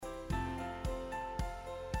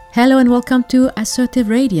Hello and welcome to Assertive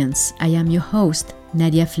Radiance. I am your host,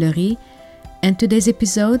 Nadia Fleury, and today's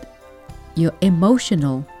episode, your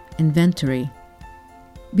emotional inventory.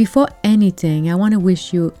 Before anything, I want to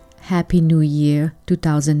wish you Happy New Year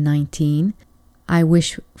 2019. I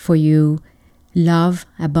wish for you love,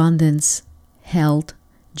 abundance, health,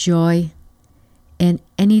 joy, and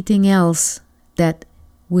anything else that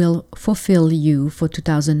will fulfill you for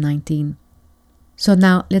 2019. So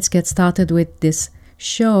now let's get started with this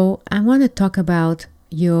show. I want to talk about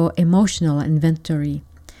your emotional inventory.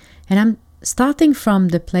 And I'm starting from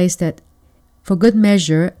the place that, for good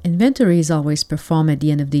measure, inventory is always performed at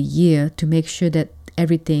the end of the year to make sure that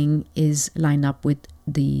everything is lined up with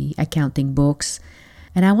the accounting books.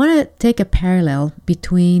 And I want to take a parallel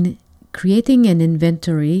between creating an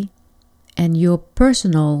inventory and your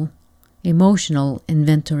personal emotional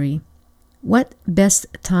inventory. What best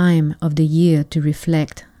time of the year to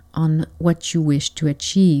reflect on what you wish to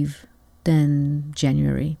achieve than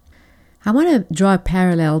January? I want to draw a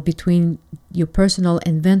parallel between your personal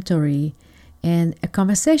inventory and a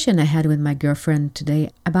conversation I had with my girlfriend today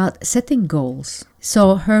about setting goals.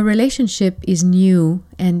 So her relationship is new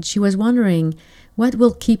and she was wondering what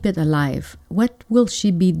will keep it alive? What will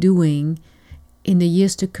she be doing in the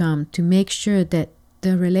years to come to make sure that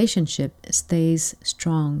the relationship stays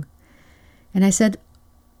strong? And I said,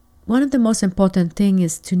 one of the most important things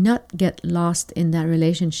is to not get lost in that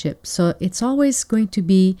relationship. So it's always going to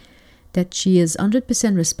be that she is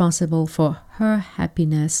 100% responsible for her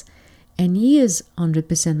happiness and he is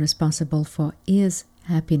 100% responsible for his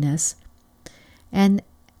happiness. And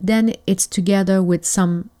then it's together with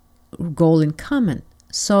some goal in common.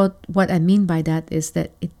 So what I mean by that is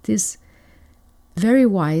that it is very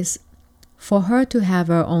wise for her to have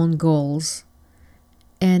her own goals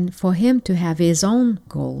and for him to have his own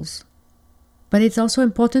goals. But it's also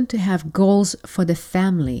important to have goals for the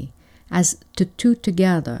family as the two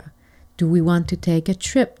together. Do we want to take a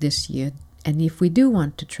trip this year? And if we do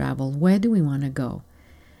want to travel, where do we want to go?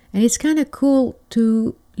 And it's kind of cool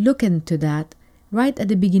to look into that right at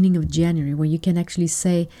the beginning of January, where you can actually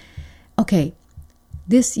say, okay,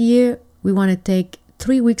 this year we want to take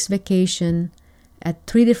 3 weeks vacation at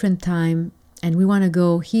 3 different times, and we want to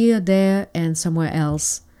go here, there, and somewhere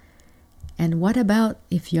else. And what about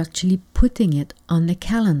if you're actually putting it on the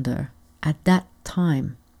calendar at that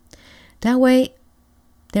time? That way,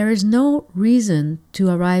 there is no reason to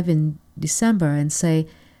arrive in December and say,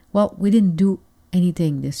 well, we didn't do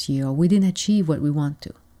anything this year, or we didn't achieve what we want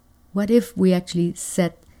to. What if we actually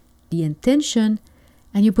set the intention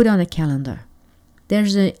and you put it on a calendar?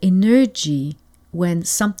 There's an energy when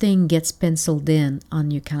something gets penciled in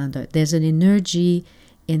on your calendar. There's an energy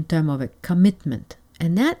in terms of a commitment.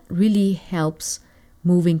 And that really helps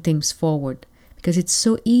moving things forward because it's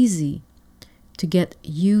so easy to get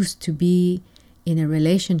used to be in a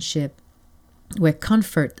relationship where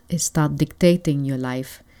comfort is start dictating your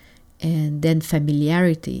life and then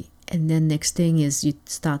familiarity. And then next thing is you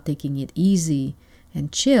start taking it easy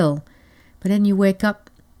and chill. But then you wake up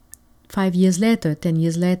 5 years later, 10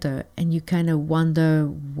 years later, and you kind of wonder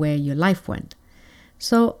where your life went.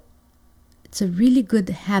 So it's a really good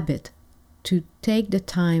habit to take the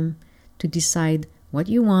time to decide what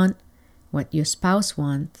you want, what your spouse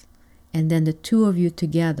wants, and then the two of you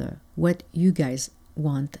together, what you guys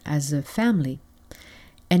want as a family.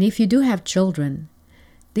 And if you do have children,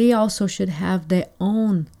 they also should have their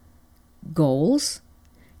own goals,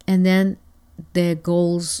 and then their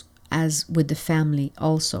goals as with the family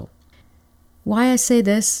also. Why I say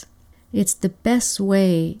this? It's the best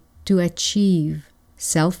way to achieve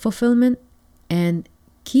self-fulfillment and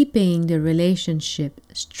keeping the relationship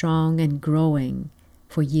strong and growing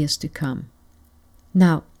for years to come.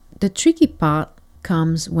 Now, the tricky part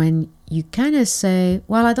comes when you kind of say,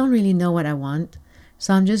 well, I don't really know what I want,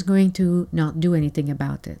 so I'm just going to not do anything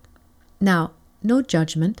about it. Now, no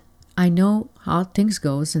judgment. I know how things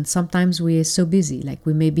goes, and sometimes we are so busy, like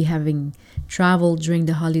we may be having travel during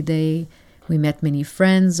the holiday, we met many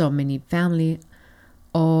friends or many family,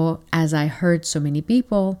 or as I heard so many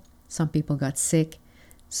people, some people got sick.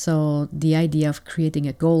 So the idea of creating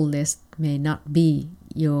a goal list may not be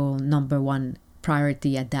your number one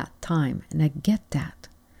priority at that time. And I get that.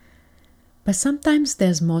 But sometimes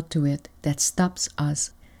there's more to it that stops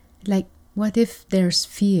us. Like, what if there's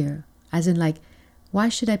fear? As in like, why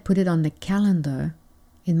should I put it on the calendar?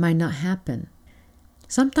 It might not happen.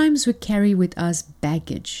 Sometimes we carry with us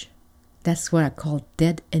baggage. That's what I call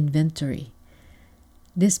dead inventory.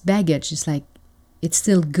 This baggage is like, it's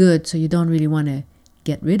still good, so you don't really want to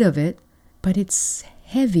get rid of it, but it's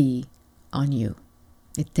heavy on you.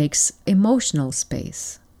 It takes emotional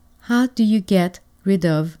space. How do you get rid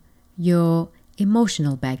of your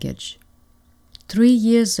emotional baggage. 3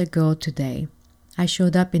 years ago today, I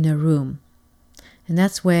showed up in a room, and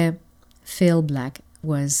that's where Phil Black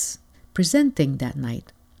was presenting that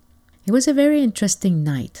night. It was a very interesting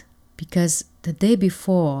night because the day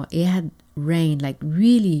before it had rained, like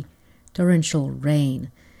really torrential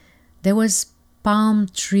rain. There was palm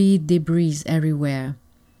tree debris everywhere.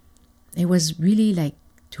 It was really like,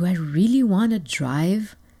 do I really want to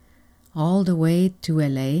drive all the way to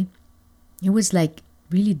LA? It was like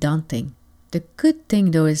really daunting. The good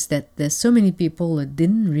thing though is that there's so many people that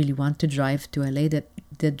didn't really want to drive to LA that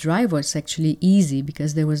the drive was actually easy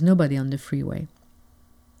because there was nobody on the freeway.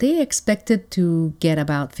 They expected to get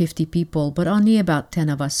about 50 people, but only about 10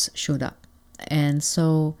 of us showed up. And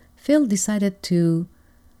so Phil decided to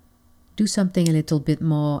do something a little bit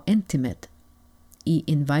more intimate. He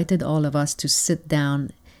invited all of us to sit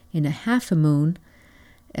down in a half a moon,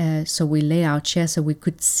 so we lay our chairs so we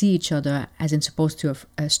could see each other as in opposed to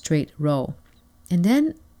a straight row. And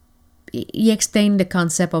then he explained the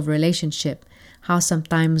concept of relationship, how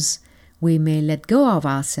sometimes we may let go of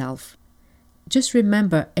ourselves. Just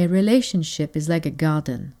remember, a relationship is like a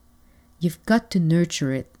garden. You've got to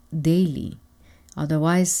nurture it daily,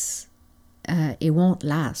 otherwise it won't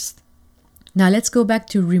last. Now let's go back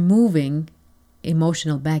to removing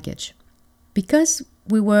emotional baggage. Because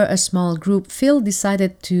we were a small group, Phil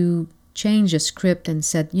decided to change the script and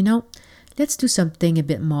said, let's do something a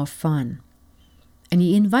bit more fun. And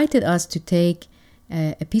he invited us to take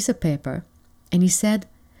a piece of paper, and he said,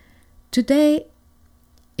 today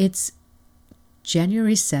it's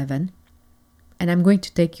January 7, and I'm going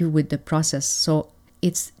to take you with the process. So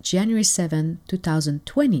it's January 7,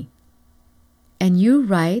 2020. And you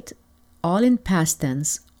write all in past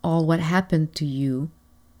tense, all what happened to you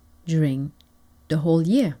during the whole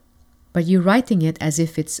year. But you're writing it as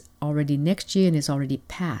if it's already next year and it's already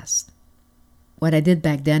past. What I did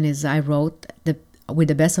back then is I wrote, with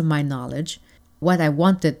the best of my knowledge, what I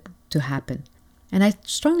wanted to happen. And I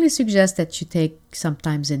strongly suggest that you take some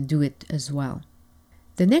time and do it as well.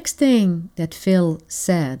 The next thing that Phil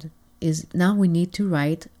said is now we need to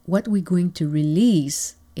write what we're going to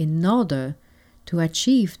release in order to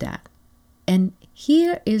achieve that. And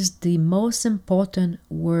here is the most important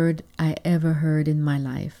word I ever heard in my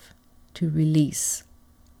life, to release.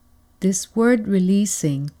 This word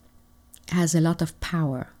releasing has a lot of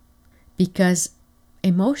power because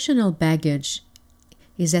emotional baggage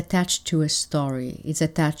is attached to a story, it's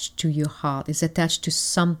attached to your heart, it's attached to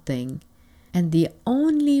something. And the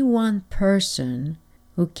only one person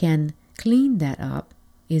who can clean that up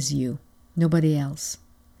is you, nobody else.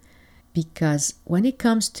 Because when it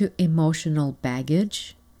comes to emotional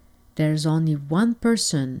baggage, there's only one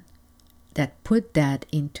person that put that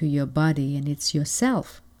into your body, and it's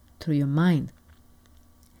yourself, through your mind.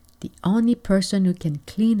 The only person who can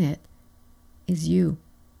clean it is you.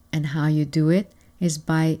 And how you do it is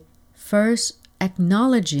by first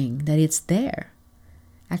acknowledging that it's there.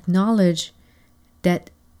 Acknowledge that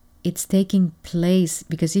it's taking place,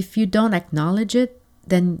 because if you don't acknowledge it,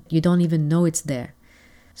 then you don't even know it's there.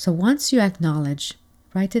 So once you acknowledge,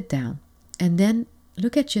 write it down, and then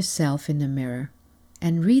look at yourself in the mirror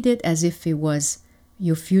and read it as if it was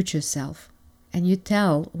your future self. And you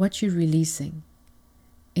tell what you're releasing.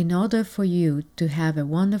 In order for you to have a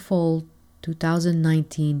wonderful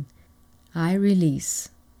 2019, I release,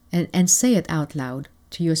 and say it out loud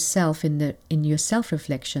to yourself in your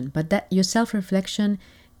self-reflection. But that your self-reflection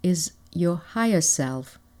is your higher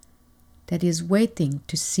self that is waiting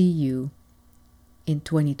to see you in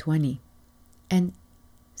 2020. And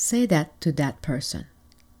say that to that person.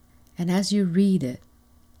 And as you read it,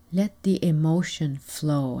 let the emotion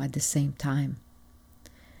flow at the same time.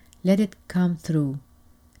 Let it come through.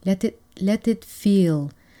 Let it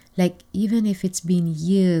feel like, even if it's been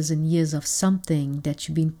years and years of something that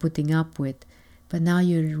you've been putting up with, but now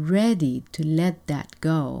you're ready to let that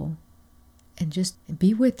go and just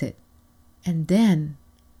be with it. And then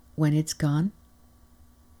when it's gone,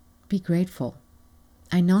 be grateful.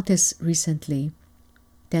 I noticed recently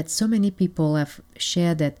that so many people have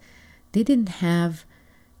shared that they didn't have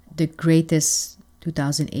the greatest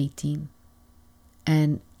 2018.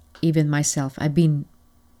 And even myself, I've been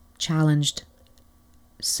challenged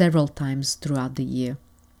several times throughout the year.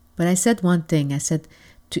 But I said one thing. I said,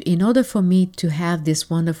 in order for me to have this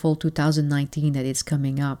wonderful 2019 that is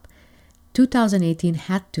coming up, 2018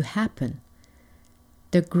 had to happen.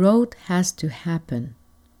 The growth has to happen.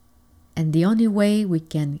 And the only way we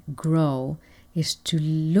can grow is to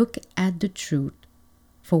look at the truth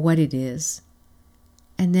for what it is,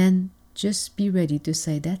 and then just be ready to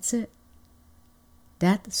say, that's it.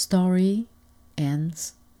 That story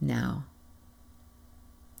ends now.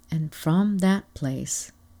 And from that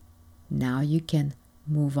place, now you can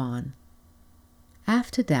move on.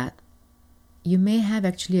 After that, you may have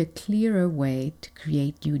actually a clearer way to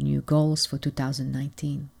create your new goals for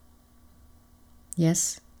 2019.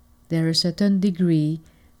 Yes, there is a certain degree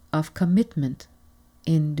of commitment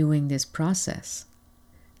in doing this process.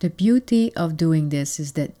 The beauty of doing this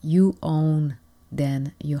is that you own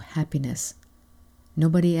then your happiness.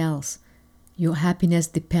 Nobody else. Your happiness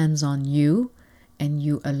depends on you and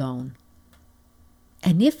you alone.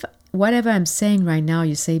 And if whatever I'm saying right now,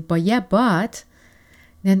 you say, but,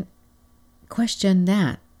 then question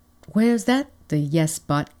that. Where does that, the yes,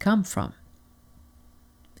 but, come from?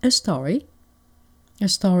 A story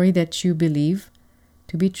that you believe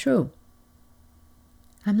to be true.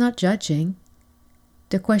 I'm not judging.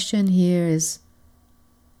 The question here is,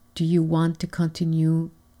 do you want to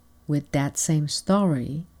continue with that same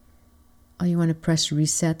story, or you want to press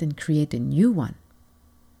reset and create a new one?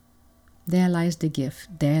 There lies the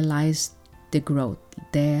gift. There lies the growth.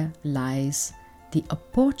 There lies the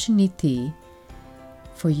opportunity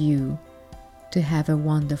for you to have a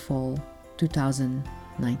wonderful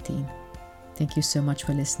 2019. Thank you so much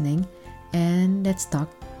for listening, and let's talk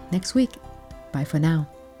next week. Bye for now.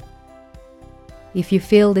 If you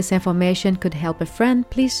feel this information could help a friend,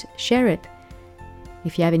 please share it.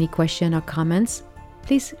 If you have any questions or comments,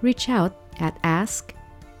 please reach out at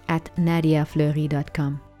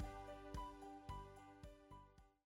ask@nadiafleury.com.